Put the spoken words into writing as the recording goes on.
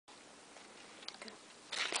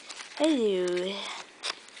Hello.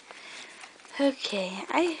 Okay,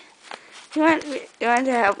 you want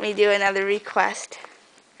to help me do another request?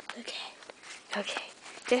 Okay. Okay.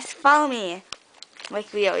 Just follow me,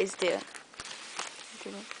 like we always do.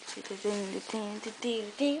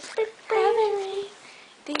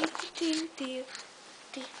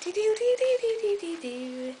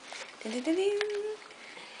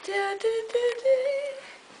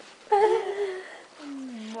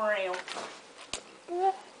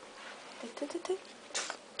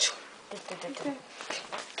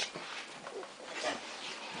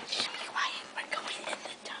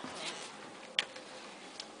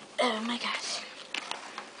 Oh my gosh.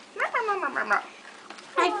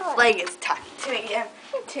 My leg is talking to me again.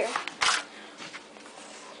 Me too.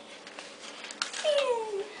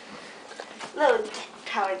 Little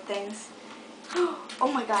coward things.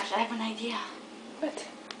 Oh my gosh, I have an idea. What?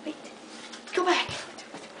 Wait. Go back.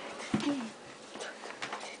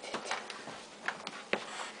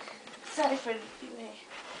 Sorry for the delay.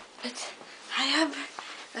 But I have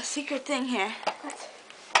a secret thing here. What?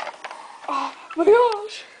 Oh my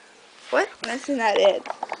gosh. What? That's not it.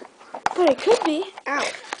 But it could be. Ow.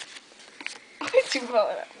 Why'd you blow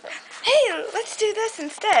it up? Hey, let's do this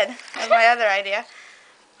instead. That's my other idea.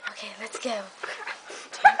 Okay, let's go.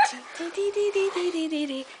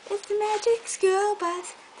 It's the magic school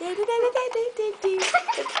bus. It's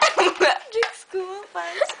the magic school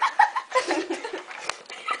bus.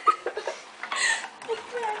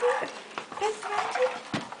 It's magic.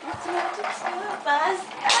 It's magic school bus.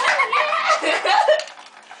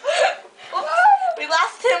 We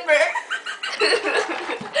lost timber.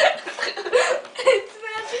 It's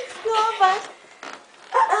magic school bus.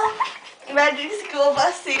 Magic school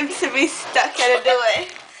bus seems to be stuck at a delay.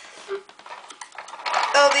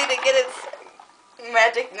 They'll need to get its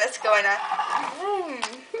magicness going on.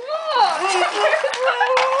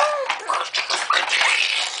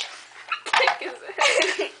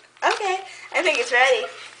 Okay, I think it's ready.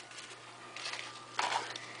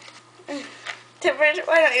 Timber,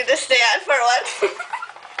 why don't you just stay on for once?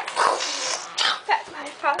 That's my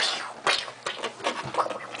fault.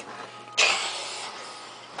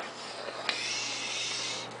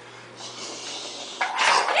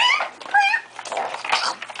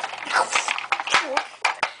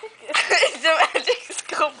 It's a magic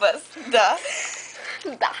school bus. Duh.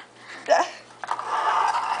 Duh. Duh.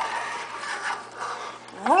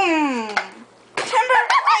 Timber,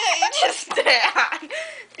 why don't you just stay on?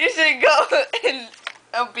 You should go in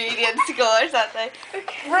obedient school or something.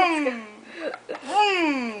 Okay.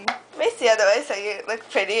 Face the other way so you look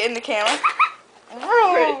pretty in the camera.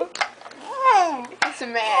 Pretty. It's a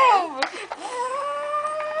man.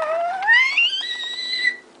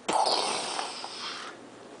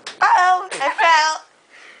 Uh-oh, I fell.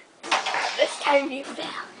 This time you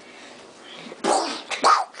fell.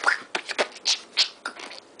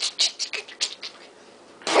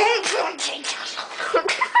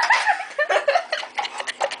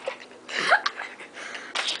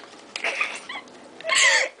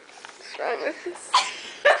 What's wrong with this?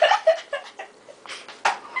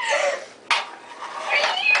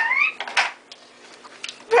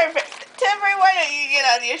 Perfect. Timber, why don't you get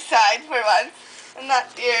on your side for once? And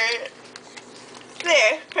not your...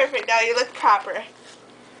 There. Perfect. Now you look proper.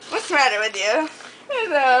 What's the matter with you? I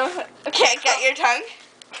know. Can't get your tongue?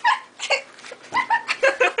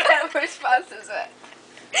 What response is that?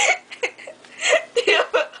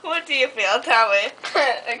 What do you feel? Tell me.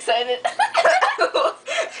 Excited.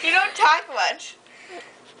 You don't talk much.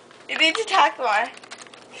 You need to talk more.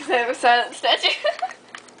 Because I have a silent statue.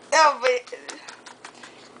 No, but...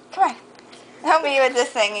 Come on. Help me with this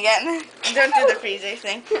thing again. Don't do the freezer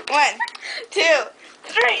thing. 1, 2,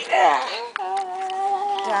 3.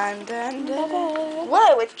 Dun, dun, dun.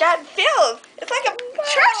 Whoa, it's got filled. It's like a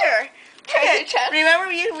treasure. Treasure chest. Remember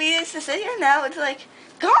we used to sit here? Now it's like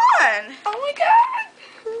gone. Oh my god.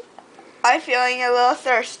 I'm feeling a little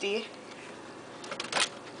thirsty.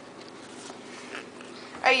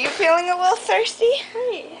 Are you feeling a little thirsty?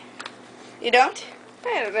 Yeah. You don't?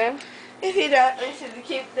 I don't know. If you don't, we should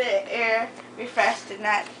keep the air refreshed and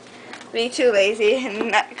not be too lazy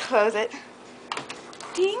and not close it.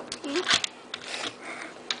 Ding, ding.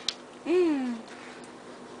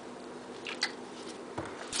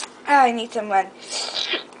 Oh, I need some one.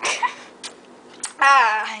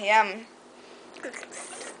 Ah, yum.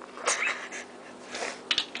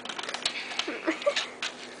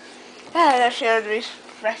 Ah, that feels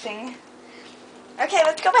refreshing. Okay,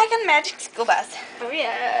 let's go back on the magic school bus. Oh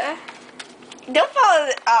yeah. Don't fall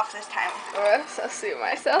off this time. Or else I'll see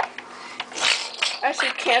myself. I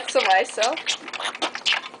should cancel myself.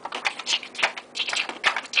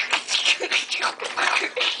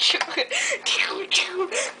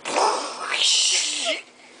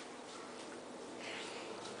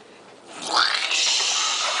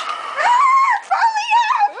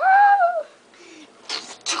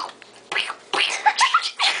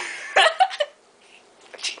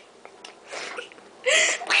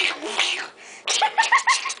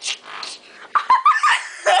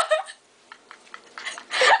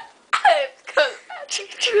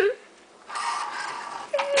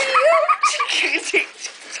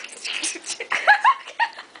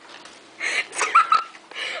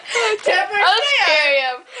 I'll scare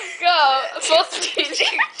him. Go. Full speed.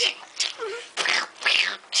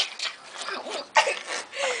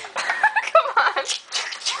 Come on.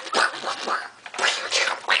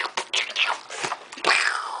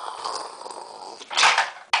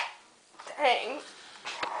 Dang.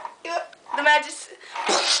 The magic.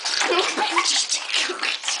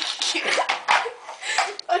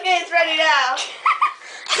 Okay, it's ready now.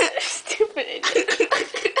 Stupid idiot.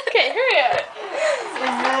 Okay, hurry up.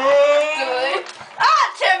 Ah,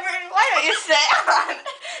 Timber, why don't you stay on?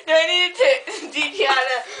 Do I need to teach you how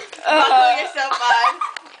to buckle yourself on?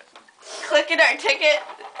 Click it or ticket.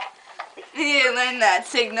 You need to learn that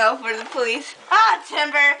signal for the police. Ah,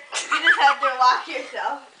 Timber, you just have to lock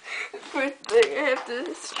yourself. First thing, I have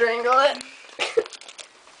to strangle it.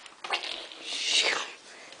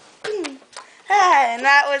 And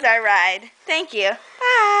that was our ride. Thank you.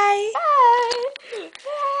 Bye. Bye.